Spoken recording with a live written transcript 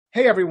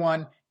Hey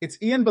everyone, it's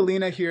Ian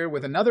Bellina here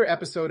with another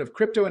episode of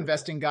Crypto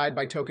Investing Guide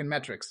by Token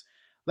Metrics.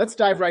 Let's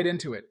dive right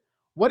into it.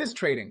 What is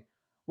trading?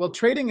 Well,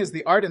 trading is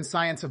the art and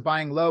science of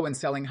buying low and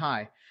selling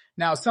high.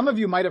 Now, some of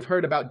you might have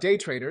heard about day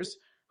traders,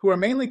 who are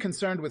mainly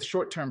concerned with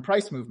short-term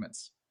price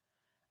movements.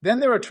 Then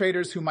there are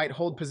traders who might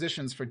hold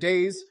positions for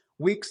days,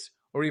 weeks,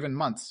 or even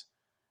months.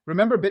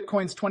 Remember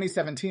Bitcoin's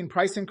 2017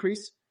 price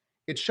increase?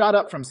 It shot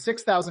up from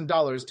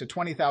 $6,000 to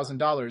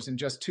 $20,000 in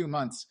just 2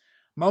 months.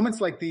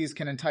 Moments like these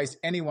can entice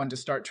anyone to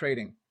start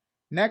trading.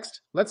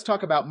 Next, let's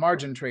talk about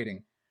margin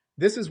trading.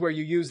 This is where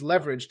you use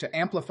leverage to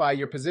amplify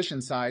your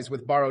position size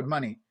with borrowed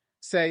money.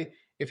 Say,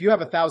 if you have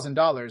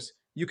 $1,000,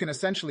 you can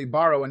essentially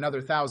borrow another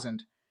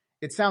 1,000.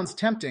 It sounds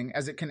tempting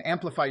as it can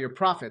amplify your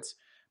profits,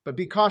 but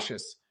be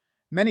cautious.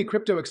 Many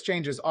crypto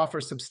exchanges offer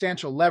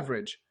substantial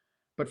leverage,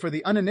 but for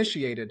the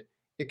uninitiated,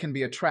 it can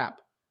be a trap.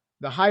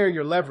 The higher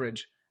your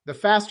leverage, the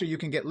faster you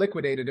can get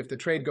liquidated if the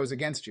trade goes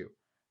against you.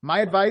 My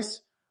advice?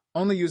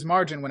 Only use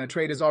margin when a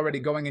trade is already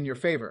going in your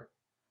favor.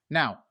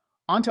 Now,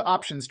 on to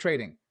options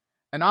trading.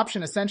 An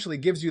option essentially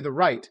gives you the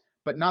right,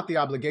 but not the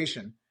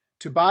obligation,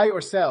 to buy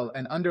or sell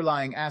an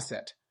underlying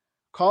asset.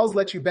 Calls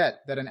let you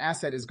bet that an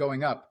asset is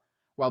going up,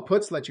 while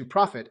puts let you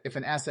profit if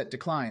an asset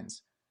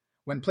declines.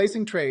 When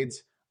placing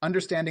trades,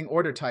 understanding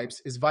order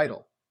types is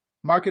vital.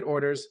 Market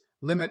orders,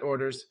 limit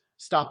orders,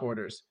 stop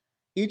orders.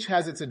 Each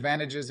has its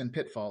advantages and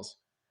pitfalls.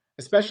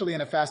 Especially in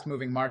a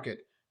fast-moving market,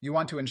 you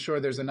want to ensure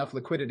there's enough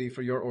liquidity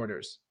for your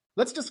orders.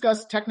 Let's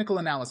discuss technical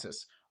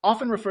analysis,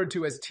 often referred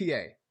to as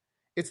TA.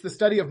 It's the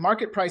study of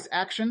market price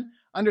action,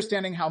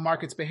 understanding how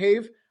markets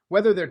behave,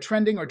 whether they're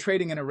trending or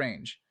trading in a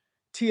range.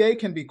 TA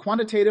can be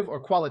quantitative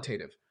or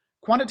qualitative.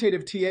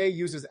 Quantitative TA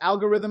uses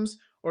algorithms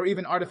or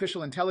even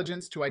artificial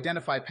intelligence to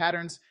identify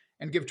patterns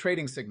and give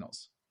trading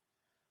signals.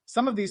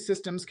 Some of these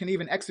systems can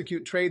even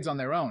execute trades on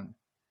their own.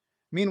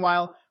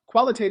 Meanwhile,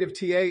 qualitative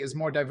TA is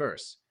more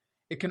diverse.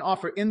 It can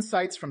offer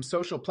insights from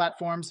social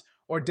platforms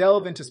or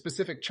delve into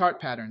specific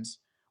chart patterns.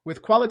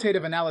 With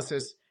qualitative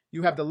analysis,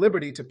 you have the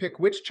liberty to pick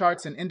which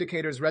charts and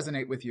indicators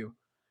resonate with you.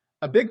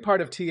 A big part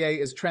of TA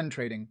is trend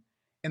trading.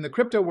 In the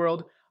crypto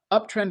world,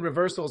 uptrend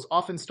reversals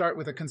often start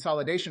with a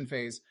consolidation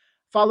phase,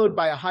 followed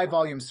by a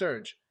high-volume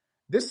surge.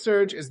 This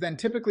surge is then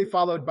typically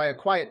followed by a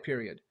quiet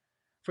period.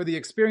 For the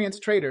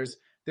experienced traders,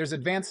 there's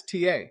advanced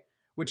TA,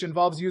 which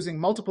involves using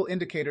multiple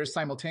indicators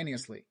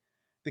simultaneously.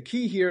 The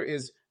key here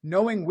is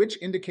knowing which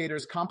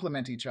indicators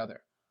complement each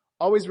other.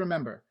 Always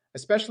remember,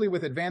 especially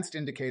with advanced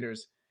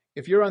indicators,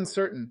 if you're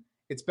uncertain,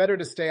 it's better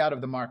to stay out of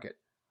the market.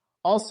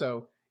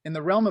 Also, in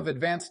the realm of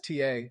advanced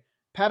TA,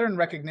 pattern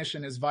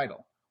recognition is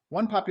vital.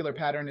 One popular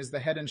pattern is the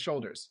head and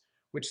shoulders,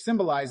 which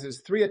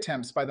symbolizes 3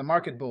 attempts by the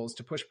market bulls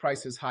to push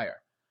prices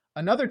higher.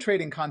 Another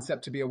trading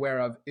concept to be aware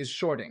of is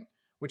shorting,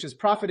 which is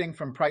profiting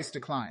from price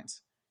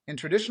declines. In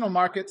traditional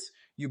markets,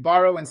 you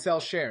borrow and sell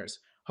shares,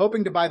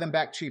 hoping to buy them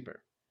back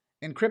cheaper.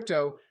 In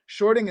crypto,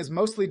 shorting is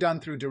mostly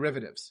done through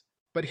derivatives.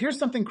 But here's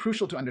something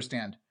crucial to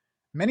understand.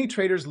 Many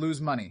traders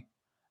lose money.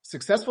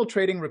 Successful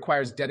trading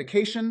requires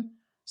dedication,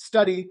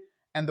 study,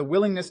 and the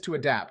willingness to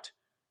adapt.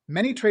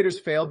 Many traders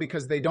fail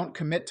because they don't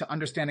commit to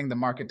understanding the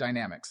market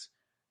dynamics.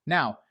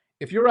 Now,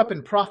 if you're up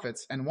in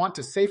profits and want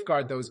to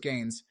safeguard those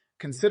gains,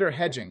 consider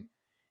hedging.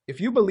 If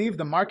you believe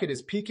the market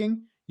is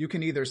peaking, you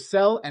can either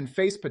sell and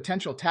face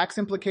potential tax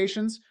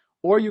implications,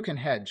 or you can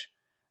hedge.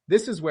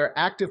 This is where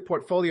active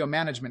portfolio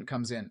management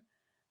comes in.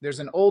 There's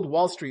an old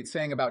Wall Street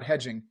saying about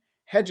hedging: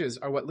 hedges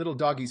are what little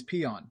doggies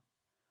pee on.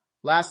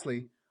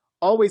 Lastly,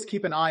 always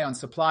keep an eye on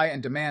supply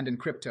and demand in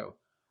crypto.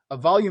 A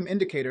volume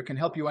indicator can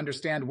help you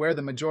understand where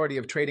the majority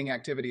of trading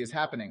activity is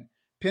happening,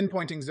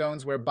 pinpointing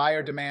zones where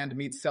buyer demand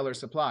meets seller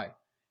supply.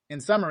 In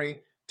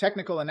summary,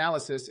 technical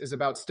analysis is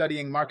about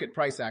studying market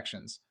price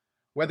actions.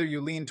 Whether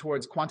you lean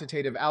towards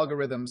quantitative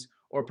algorithms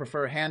or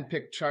prefer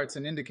hand-picked charts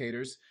and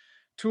indicators,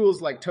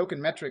 tools like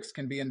Token Metrics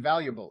can be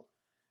invaluable.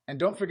 And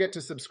don't forget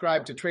to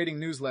subscribe to trading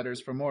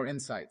newsletters for more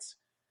insights.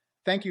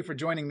 Thank you for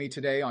joining me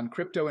today on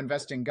Crypto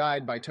Investing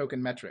Guide by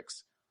Token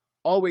Metrics.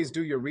 Always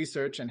do your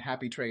research and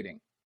happy trading.